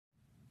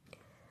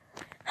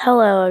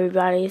Hello,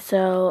 everybody.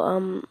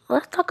 So,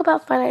 let's talk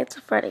about Five Nights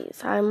at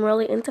Freddy's. I'm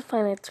really into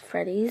Five Nights at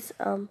Freddy's.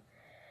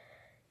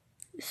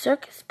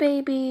 Circus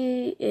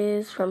Baby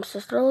is from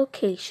Sister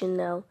Location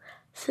now.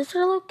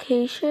 Sister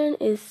Location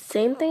is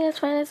same thing as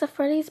Five Nights at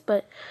Freddy's,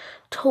 but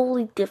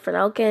totally different.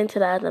 I'll get into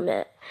that in a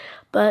minute.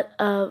 But,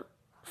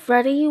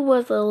 Freddy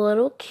was a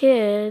little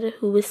kid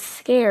who was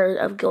scared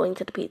of going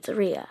to the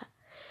pizzeria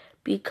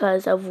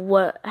because of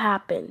what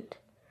happened.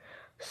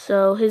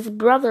 So his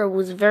brother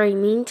was very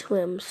mean to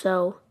him,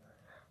 so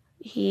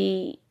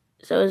his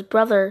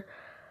brother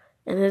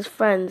and his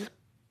friends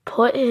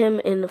put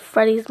him in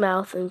Freddy's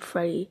mouth and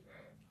Freddy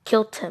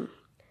killed him.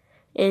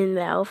 And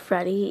now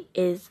Freddy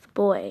is the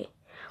boy.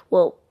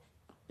 Well,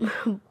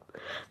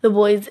 the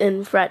boy's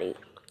in Freddy.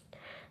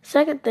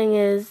 Second thing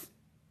is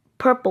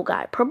Purple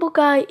Guy. Purple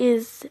Guy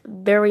is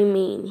very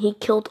mean. He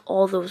killed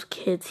all those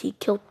kids. He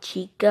killed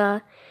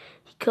Chica,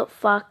 he killed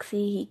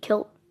Foxy, he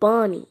killed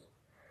Bonnie.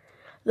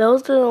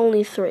 Those are the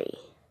only three.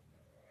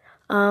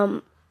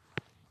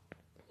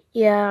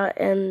 Yeah,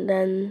 and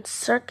then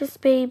Circus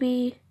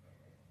Baby.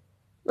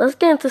 Let's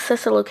get into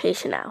Sister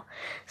Location now.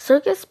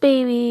 Circus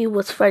Baby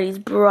was Freddy's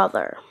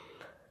brother.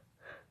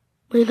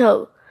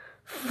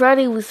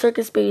 Freddy was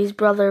Circus Baby's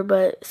brother,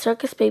 but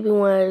Circus Baby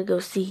wanted to go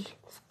see,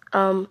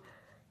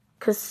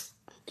 because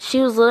she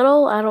was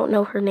little, I don't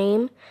know her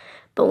name,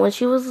 but when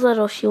she was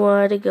little, she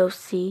wanted to go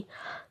see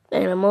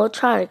an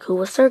animatronic who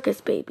was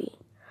Circus Baby.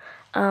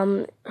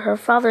 Her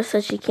father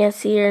said she can't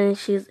see her, and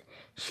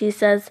she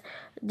says,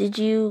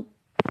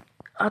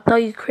 I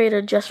thought you created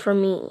her just for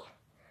me.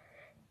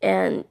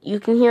 And you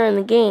can hear in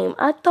the game,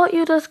 I thought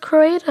you just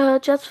created her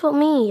just for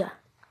me.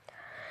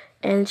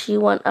 And she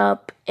went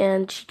up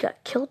and she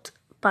got killed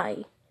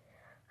by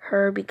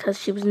her because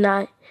she was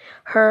not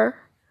her.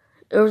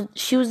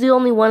 She was the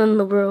only one in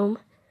the room.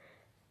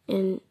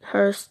 And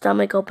her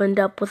stomach opened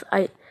up with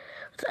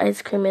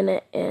ice cream in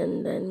it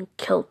and then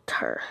killed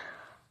her.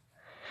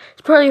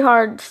 It's a pretty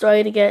hard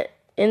story to get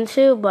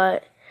into,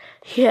 but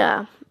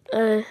yeah.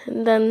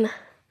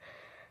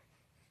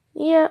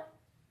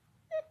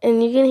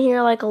 And you can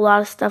hear like a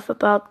lot of stuff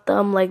about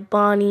them, like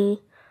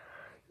Bonnie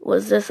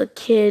was just a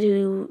kid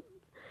who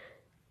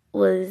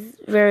was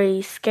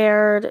very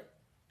scared.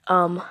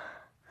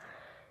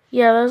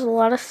 There's a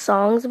lot of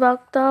songs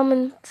about them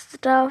and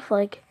stuff,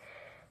 like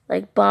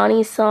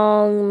Bonnie's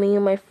song, me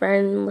and my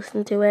friend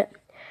listened to it,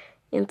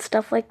 and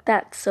stuff like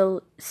that.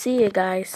 So, see you guys.